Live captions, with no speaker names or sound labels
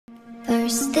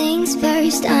First things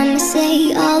first, I'ma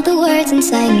say all the words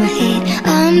inside my head.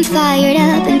 I'm fired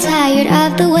up and tired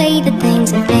of the way that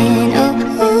things have been. Oh,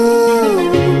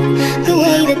 ooh, the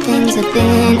way that things have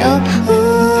been. Oh,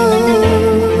 ooh.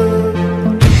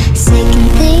 Second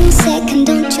thing second,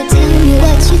 don't you tell me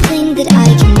what you think that I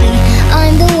can be.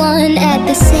 I'm the one at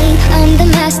the same, I'm the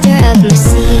master of my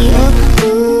sea. Oh,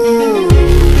 ooh,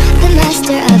 the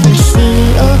master of my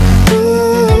sea. Oh,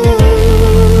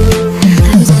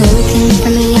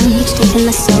 taking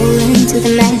my soul into the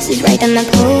masses, writing my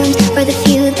poems for the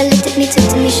few that looked at me, took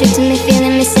to me, shook to me,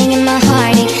 feeling me, singing my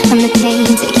heartache. From the pain,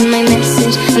 taking my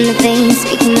message, from the veins,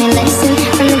 speaking my lesson,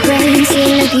 from the brain,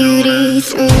 seeing the beauty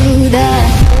through the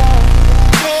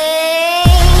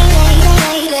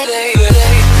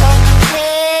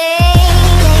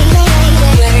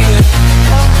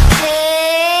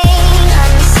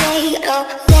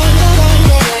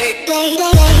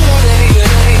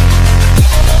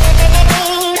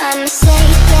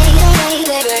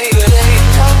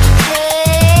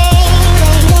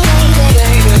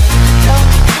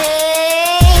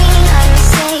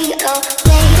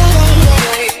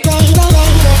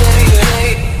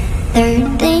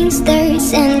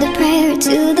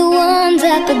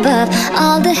above.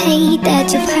 All the hate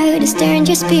that you've heard has turned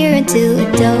your spirit to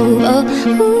a dove. Oh,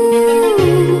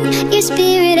 ooh, your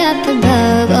spirit up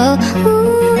above. Oh, ooh.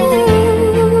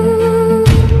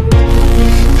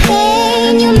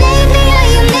 Pain, you made me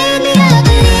a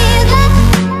believer,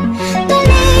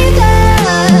 believer.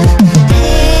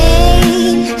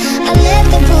 Pain, I let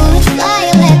the bullets fly,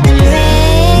 I let them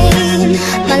rain.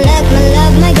 My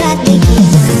love, my God, they keep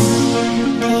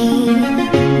pain.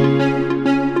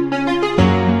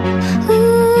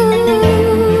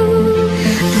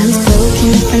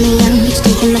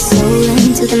 Taking my soul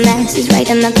into the masses,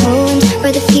 writing my poems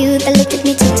for the few that looked at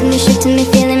me, took to me, shook to me,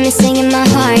 feeling me, singing my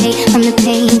heartache. From the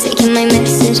pain, taking my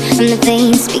message, from the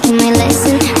veins, speaking my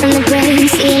lesson, from the brain,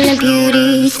 seeing the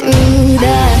beauty through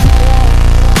the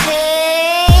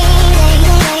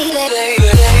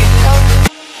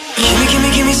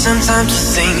Give me some time to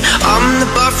think. I'm in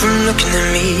the bathroom looking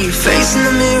at me, facing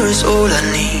the mirror is all I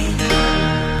need.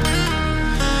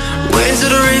 Ways of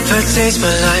the reaper takes my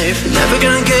life, never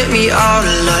gonna get me out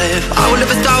alive. I will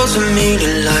live 1,000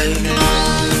 million lives.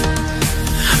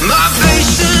 My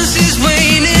patience is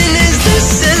waning, is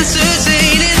this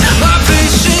entertaining? My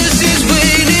patience is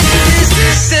waning, is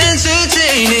this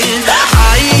entertaining?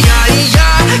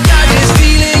 Got this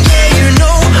feeling, yeah, you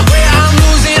know, where I'm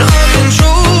losing all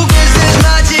control, 'cause there's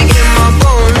magic in my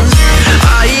bones.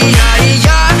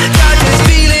 Got this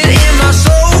feeling in my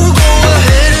soul. Go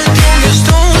ahead and throw your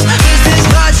stones, 'cause there's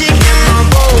magic in my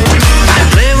bones.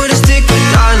 Playing with a stick with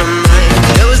dynamite.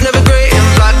 It was never great in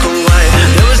black and white.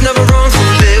 It was never wrong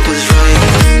till it was right.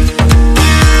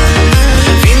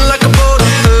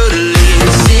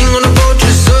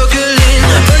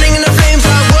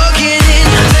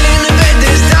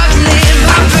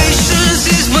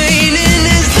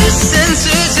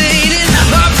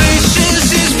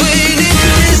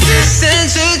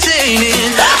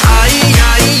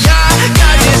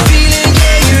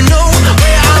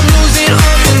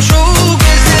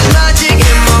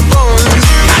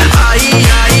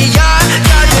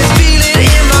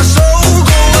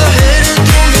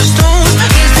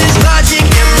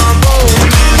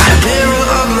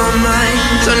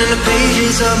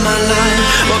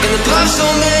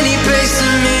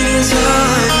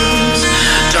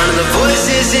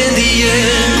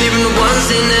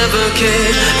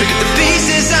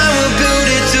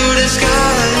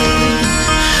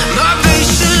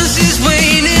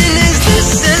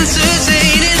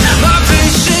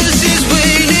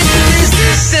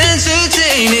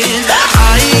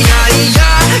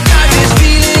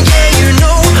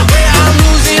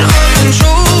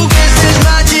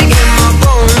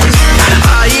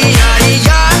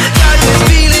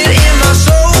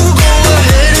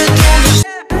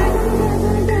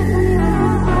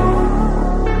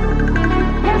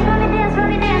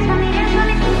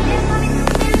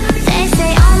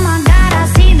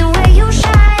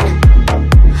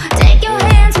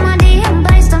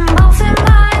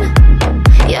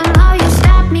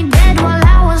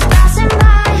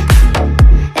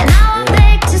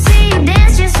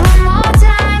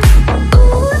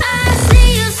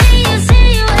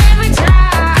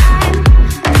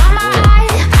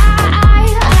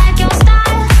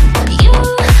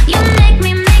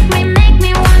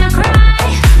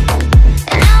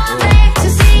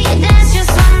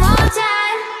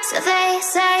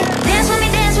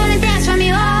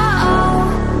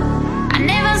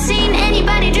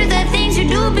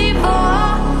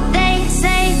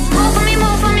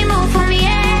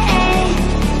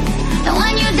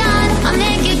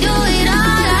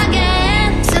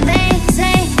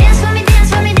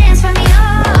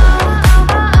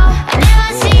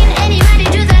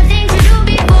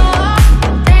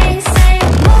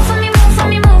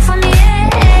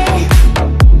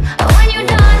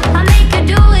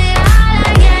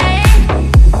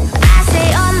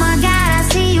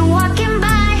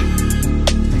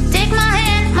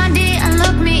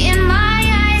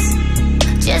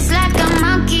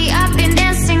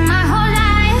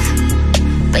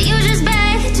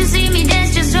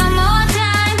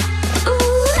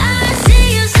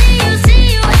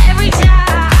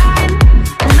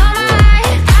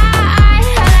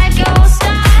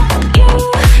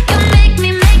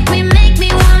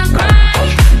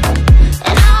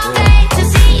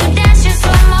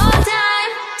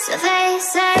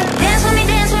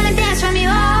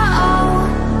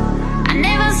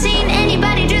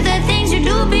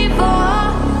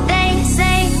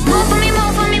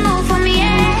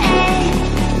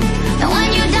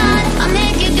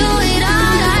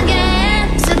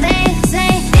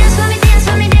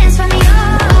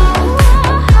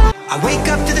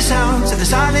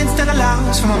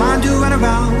 run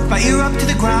around, my ear up to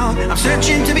the ground. I'm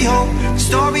searching to behold the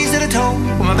stories that I told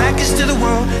when my back is to the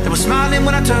world that was smiling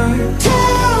when I turned.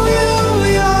 Tell you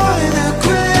you're the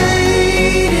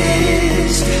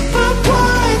greatest, but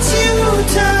once you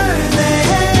turn the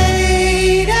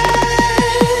haters,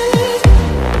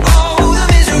 oh the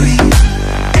misery.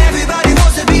 Everybody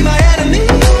wants to be my enemy.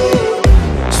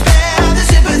 Spare the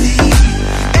sympathy.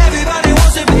 Everybody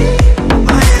wants to be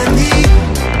my enemy.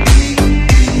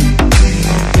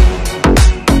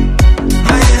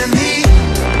 My enemy.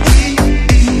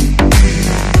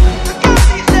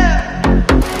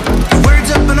 The words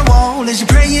up on the wall as you're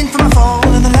praying for my fall,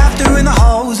 and the laughter in the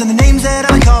halls and the names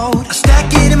that I called. I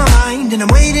stack it in my mind and I'm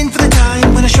waiting for the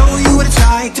time when I show you what it's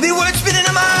like to be words spitting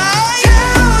in my eyes.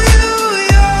 Tell you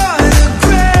you're the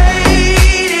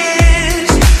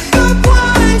greatest, but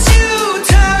once you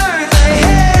turn the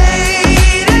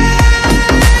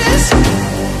haters,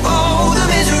 oh the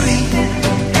misery.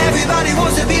 Everybody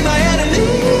wants to be my enemy.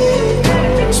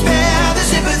 Spare the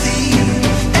sympathy.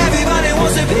 Everybody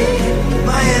wants to be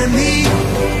my enemy.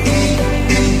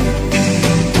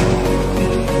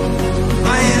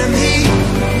 My enemy.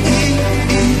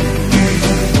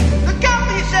 Look out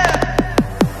for yourself.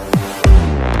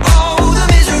 Oh the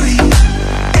misery.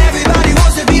 Everybody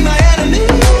wants to be my enemy.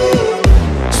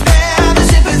 Spare the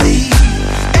sympathy.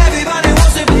 Everybody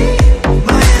wants to be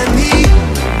my enemy.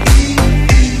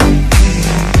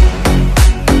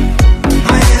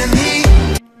 My enemy.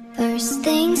 First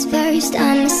things first,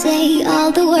 I'ma say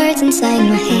all the words inside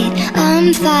my head.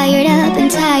 I'm fired up and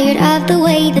tired of the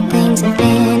way that things have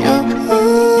been. Oh,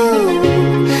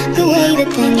 ooh, the way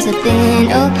that things have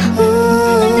been. Oh,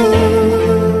 ooh.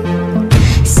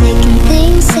 Second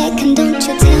thing second, don't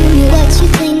you tell me what you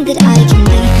think that I can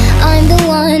be. I'm the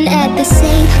one at the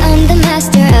same, I'm the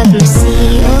master of my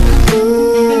sea. Oh,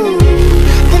 ooh,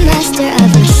 the master of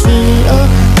my sea. Oh,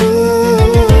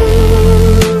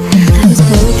 ooh. I was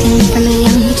broken from a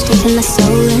young age, taking my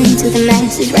soul into the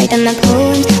masses, writing my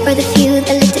poems for the few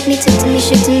that looked at me, took to me,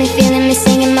 shook to me, feeling me.